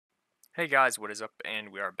Hey guys, what is up?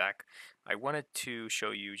 And we are back. I wanted to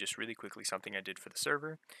show you just really quickly something I did for the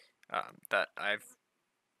server that I've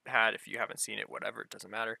had. If you haven't seen it, whatever, it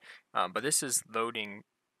doesn't matter. But this is doing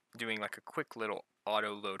like a quick little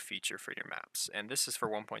auto load feature for your maps. And this is for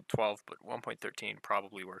 1.12, but 1.13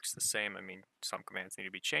 probably works the same. I mean, some commands need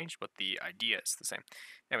to be changed, but the idea is the same.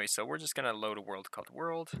 Anyway, so we're just going to load a world called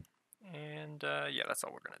world. And yeah, that's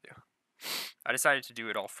all we're going to do. I decided to do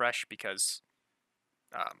it all fresh because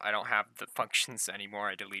I don't have the functions anymore.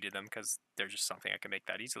 I deleted them because they're just something I can make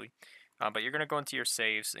that easily. But you're going to go into your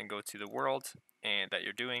saves and go to the world and that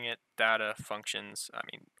you're doing it, data, functions. I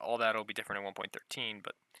mean, all that will be different in 1.13,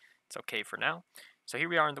 but it's okay for now. So here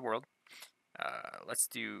we are in the world. Let's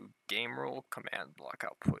do game rule command block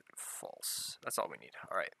output false. That's all we need.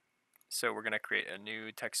 All right. So we're going to create a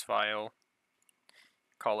new text file,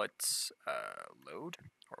 call it load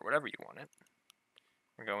or whatever you want it.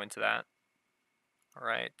 We'll go into that.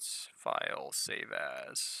 Alright, file, save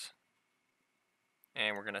as,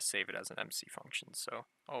 and we're going to save it as an MC function. So,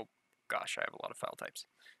 oh gosh, I have a lot of file types.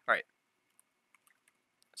 Alright,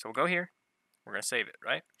 so we'll go here, we're going to save it,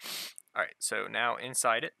 right? Alright, so now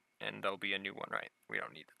inside it, and there'll be a new one, right? We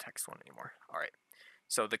don't need the text one anymore. Alright,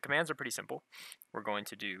 so the commands are pretty simple. We're going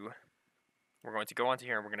to go onto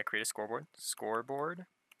here and we're going to create a scoreboard,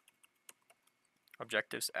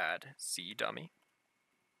 objectives add Z dummy.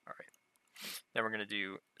 Alright. Then we're going to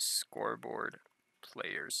do scoreboard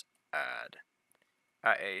players add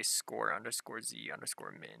at a score underscore z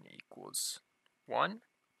underscore min equals 1.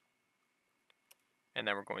 And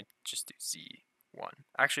then we're going to just do z1.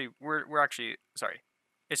 Actually, we're actually, sorry,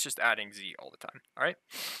 it's just adding z all the time. All right.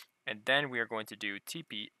 And then we are going to do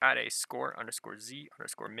tp at a score underscore z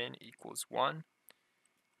underscore min equals 1.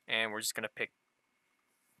 And we're just going to pick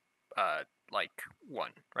like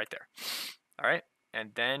 1 right there. All right.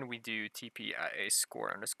 And then we do tp at a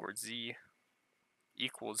score underscore z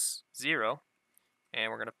equals 0, and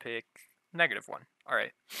we're going to pick -1. All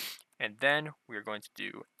right. And then we're going to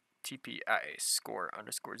do tp at a score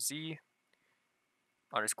underscore z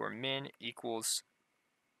underscore min equals,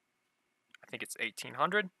 I think it's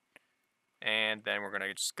 1800, and then we're going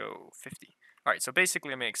to just go 50. All right, so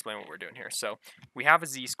basically let me explain what we're doing here. So we have a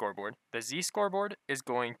z scoreboard. The z scoreboard is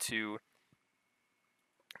going to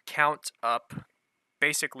count up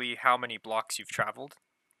basically how many blocks you've traveled,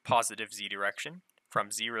 positive z direction, from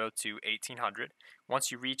 0 to 1800.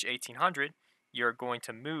 Once you reach 1800, you're going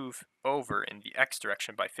to move over in the x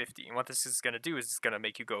direction by 50. And what this is going to do is it's going to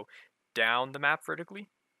make you go down the map vertically,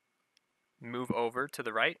 move over to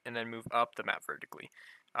the right, and then move up the map vertically.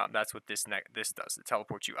 That's what this does. It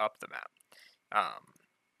teleports you up the map.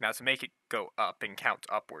 Now to make it go up and count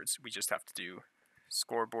upwards, we just have to do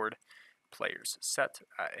scoreboard players set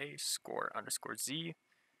at a score underscore z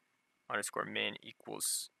underscore min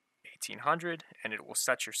equals 1800, and it will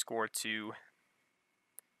set your score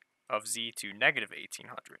of z to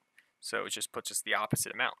 -1800. So it just puts us the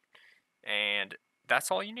opposite amount. And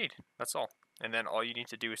that's all you need. That's all. And then all you need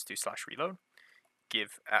to do is do /reload,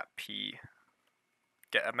 give at p,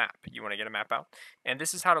 get a map. You want to get a map out. And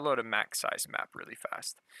this is how to load a max size map really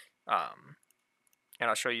fast. And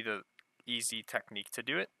I'll show you the easy technique to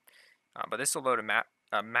do it. But this will load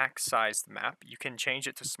a max sized map. You can change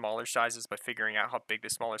it to smaller sizes by figuring out how big the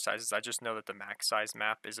smaller size is. I just know that the max size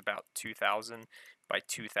map is about 2000 by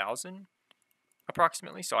 2000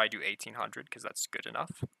 approximately. So I do 1800 because that's good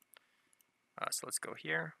enough. So let's go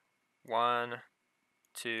here. 1,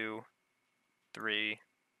 2, 3,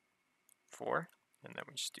 4. And then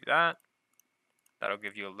we just do that. That'll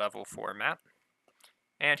give you a level 4 map.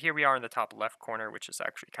 And here we are in the top left corner, which is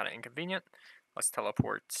actually kind of inconvenient. Let's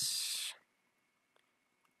teleport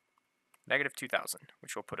 -2000,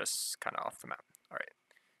 which will put us kind of off the map. All right,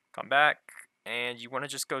 come back, and you want to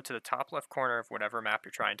just go to the top left corner of whatever map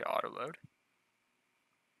you're trying to auto-load.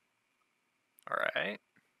 All right,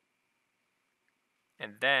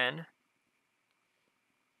 and then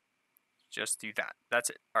just do that. That's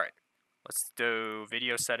it. All right, let's do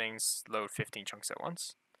video settings, load 15 chunks at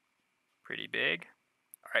once. Pretty big.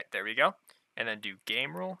 All right, there we go. And then do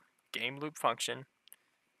game rule, game loop function,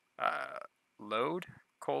 load,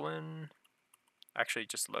 actually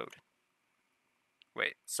just load.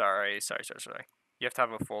 Wait, sorry. You have to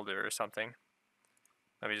have a folder or something.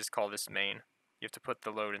 Let me just call this main. You have to put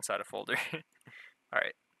the load inside a folder.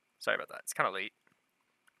 Alright, sorry about that. It's kind of late.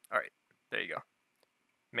 Alright, there you go.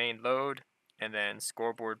 Main load, and then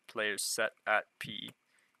scoreboard players set at p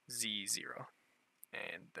z0.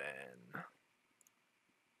 And then...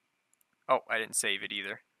 oh, I didn't save it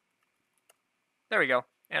either. There we go.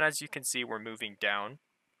 And as you can see, we're moving down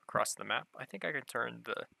across the map. I think I can turn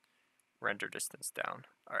the render distance down.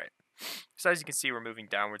 Alright, so as you can see, we're moving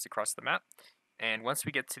downwards across the map, and once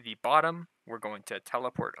we get to the bottom, we're going to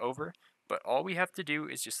teleport over, but all we have to do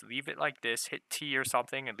is just leave it like this, hit T or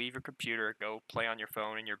something, and leave your computer, go play on your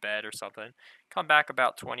phone in your bed or something. Come back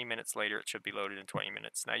about 20 minutes later, it should be loaded in 20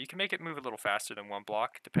 minutes. Now, you can make it move a little faster than one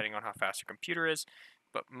block, depending on how fast your computer is,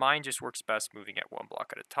 but mine just works best moving at one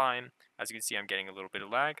block at a time. As you can see, I'm getting a little bit of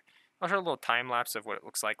lag. I'll show a little time lapse of what it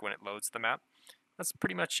looks like when it loads the map. That's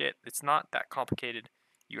pretty much it. It's not that complicated.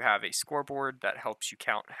 You have a scoreboard that helps you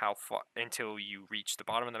count how far until you reach the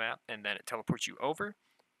bottom of the map, and then it teleports you over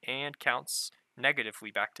and counts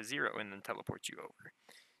negatively back to 0 and then teleports you over.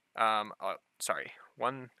 Sorry,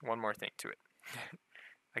 one more thing to it.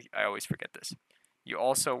 I always forget this. You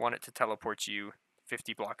also want it to teleport you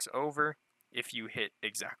 50 blocks over if you hit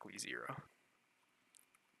exactly 0.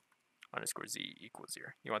 Underscore z equals 0.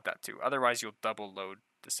 You want that too. Otherwise, you'll double load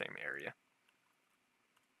the same area.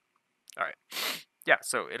 Alright. Yeah,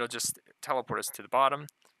 so it'll just teleport us to the bottom,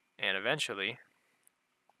 and eventually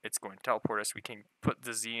it's going to teleport us. We can put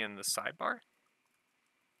the z in the sidebar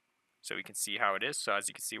so we can see how it is. So as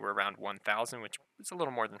you can see, we're around 1,000, which is a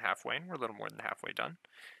little more than halfway, and we're a little more than halfway done.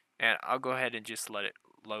 And I'll go ahead and just let it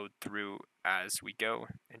load through as we go,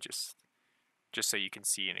 and just so you can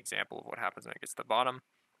see an example of what happens when it gets to the bottom.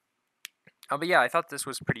 But yeah, I thought this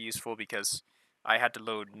was pretty useful because I had to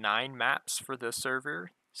load 9 maps for the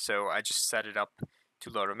server, so I just set it up to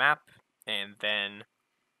load a map, and then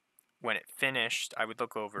when it finished, I would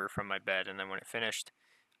look over from my bed, and then when it finished,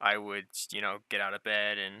 I would, get out of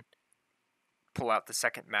bed and pull out the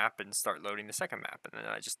second map and start loading the second map, and then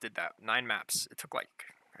I just did that. 9 maps. It took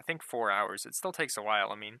I think 4 hours. It still takes a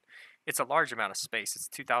while. I mean, it's a large amount of space. It's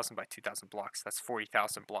 2,000 by 2,000 blocks. That's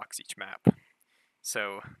 40,000 blocks each map.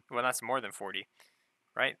 So, well, that's more than 40,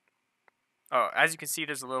 right? Oh, as you can see,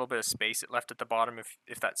 there's a little bit of space it left at the bottom.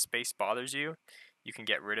 If that space bothers you, you can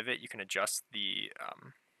get rid of it. You can adjust the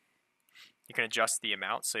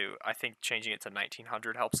amount. So I think changing it to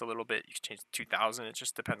 1900 helps a little bit. You can change it to 2000. It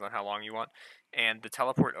just depends on how long you want. And the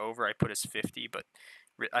teleport over I put as 50, but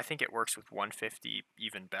I think it works with 150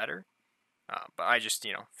 even better. But I just,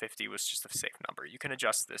 50 was just a safe number. You can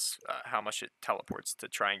adjust this, how much it teleports, to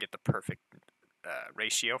try and get the perfect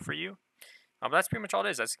ratio for you. But that's pretty much all it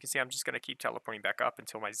is. As you can see, I'm just going to keep teleporting back up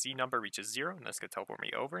until my Z number reaches 0, and that's going to teleport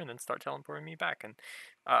me over and then start teleporting me back. And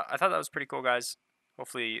I thought that was pretty cool, guys.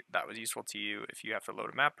 Hopefully that was useful to you if you have to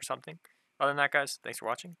load a map or something. Other than that, guys, thanks for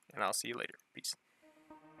watching, and I'll see you later. Peace.